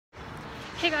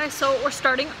Hey guys, so we're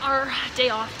starting our day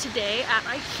off today at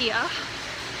IKEA.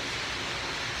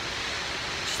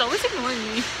 She's always ignoring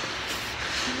me.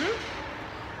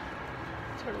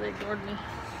 Totally ignored me.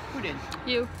 Who did?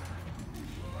 You.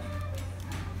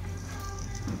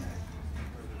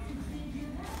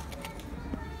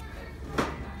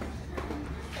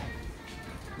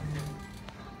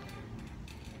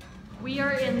 We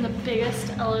are in the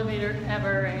biggest elevator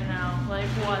ever right now. Like,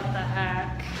 what the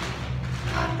heck?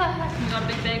 What the heck? We got a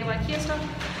big bag of IKEA stuff.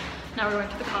 Now we're going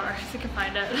to the car if we can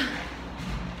find it.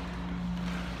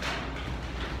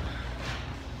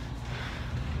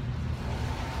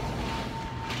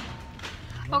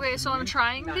 Okay, so I'm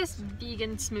trying this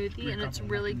vegan smoothie and it's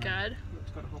really good.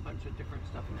 It's got a whole bunch of different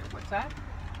stuff in there. What's that?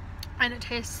 And it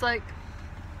tastes like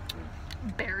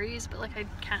berries, but like I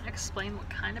can't explain what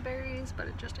kind of berries, but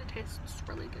it tastes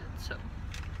really good.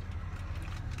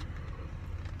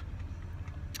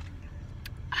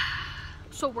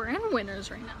 So we're in Winners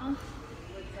right now.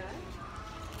 What's that?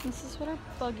 This is what our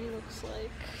buggy looks like.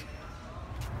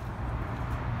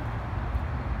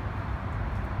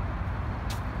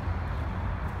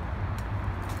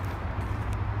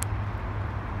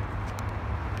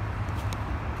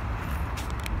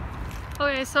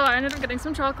 Okay, so I ended up getting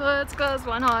some chocolates because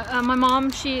why not? My mom,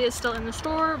 she is still in the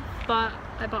store, but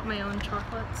I bought my own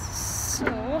chocolates,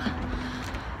 so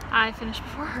I finished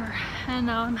before her, and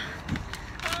now I'm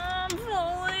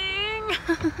falling.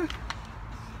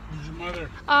 Where's your mother?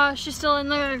 She's still in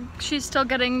the. She's still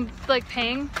getting like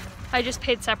paying. I just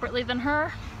paid separately than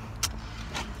her,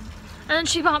 and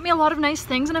she bought me a lot of nice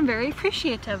things, and I'm very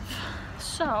appreciative.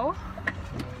 So.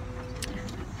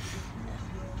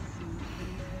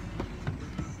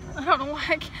 I don't know why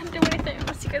I can't do anything.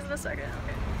 I'll see you guys in a second.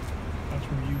 Okay. That's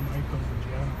where you, Michael, and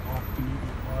Gianna off to eat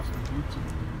your Boston pizza.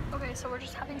 Okay, so we're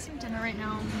just having some dinner right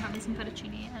now. We're having some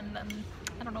fettuccine, and then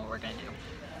I don't know what we're gonna do.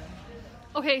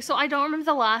 Okay, so I don't remember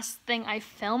the last thing I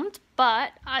filmed,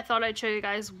 but I thought I'd show you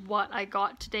guys what I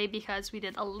got today because we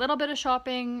did a little bit of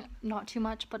shopping. Not too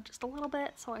much, but just a little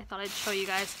bit. So I thought I'd show you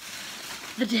guys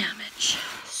the damage.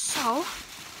 So,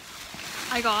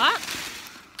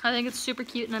 I think it's super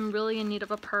cute and I'm really in need of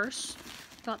a purse.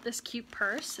 Got this cute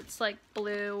purse. It's like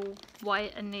blue,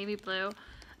 white, and navy blue.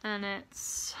 And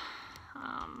it's,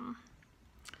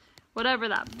 whatever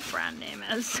that brand name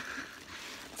is.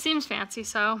 It seems fancy,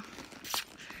 so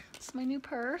it's my new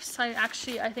purse. I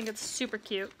think it's super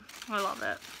cute. I love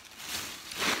it.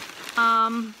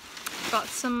 Got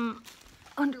some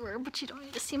underwear, but you don't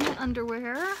need to see my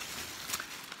underwear.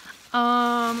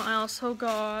 I also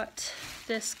got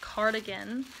this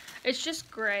cardigan. It's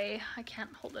just gray. I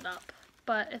can't hold it up,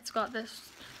 but it's got this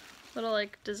little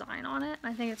like design on it.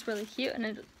 I think it's really cute,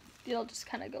 and it'll just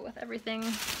kind of go with everything,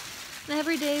 an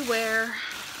everyday wear.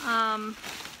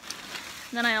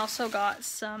 Then I also got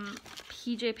some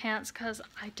PJ pants because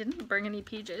I didn't bring any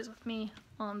PJs with me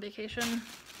on vacation,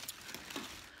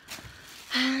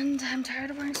 and I'm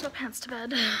tired of wearing sweatpants to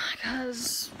bed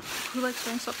because who likes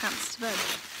wearing sweatpants to bed?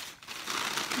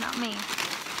 Not me.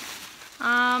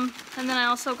 And then I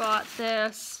also got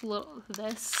this, I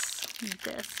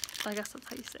guess that's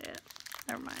how you say it.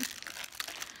 Never mind.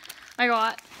 I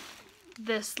got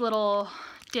this little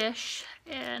dish,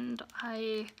 and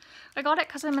I got it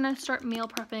because I'm gonna start meal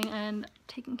prepping and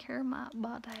taking care of my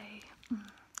body. Oh,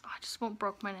 I just won't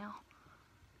broke my nail,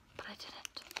 but I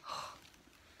didn't.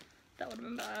 That would have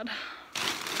been bad.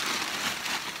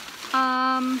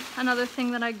 Another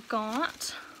thing that I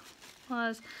got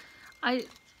was I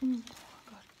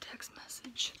got a text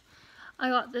message. I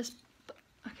got this.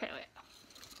 Okay, wait.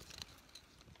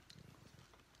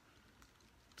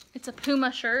 It's a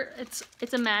Puma shirt.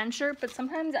 It's a man shirt, but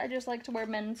sometimes I just like to wear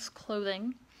men's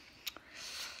clothing.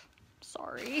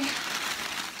 Sorry.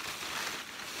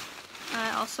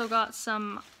 I also got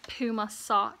some Puma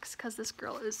socks because this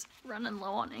girl is running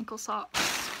low on ankle socks.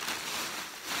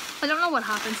 I don't know what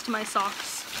happens to my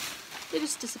socks. They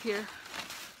just disappear.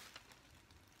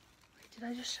 Wait, did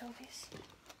I just show these?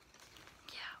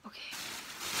 Yeah, okay.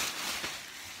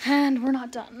 And we're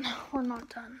not done. We're not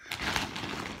done.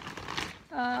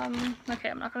 Okay,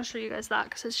 I'm not gonna show you guys that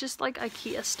because it's just like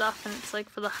IKEA stuff and it's like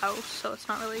for the house, so it's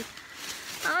not really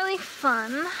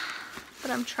fun.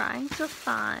 But I'm trying to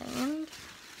find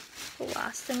the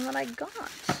last thing that I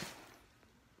got.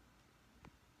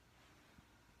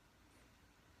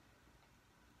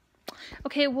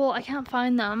 Okay, well, I can't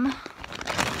find them.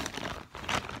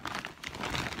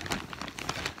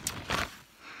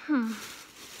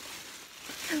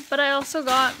 But I also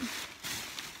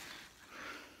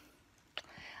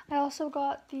also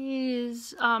got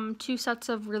these 2 sets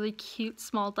of really cute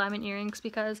small diamond earrings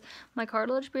because my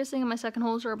cartilage piercing and my second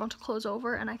holes are about to close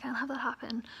over and I can't have that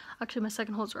happen. Actually, my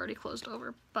second holes are already closed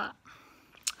over, but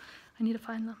I need to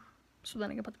find them so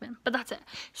then I can put them in. But that's it.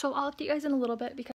 So I'll update you guys in a little bit because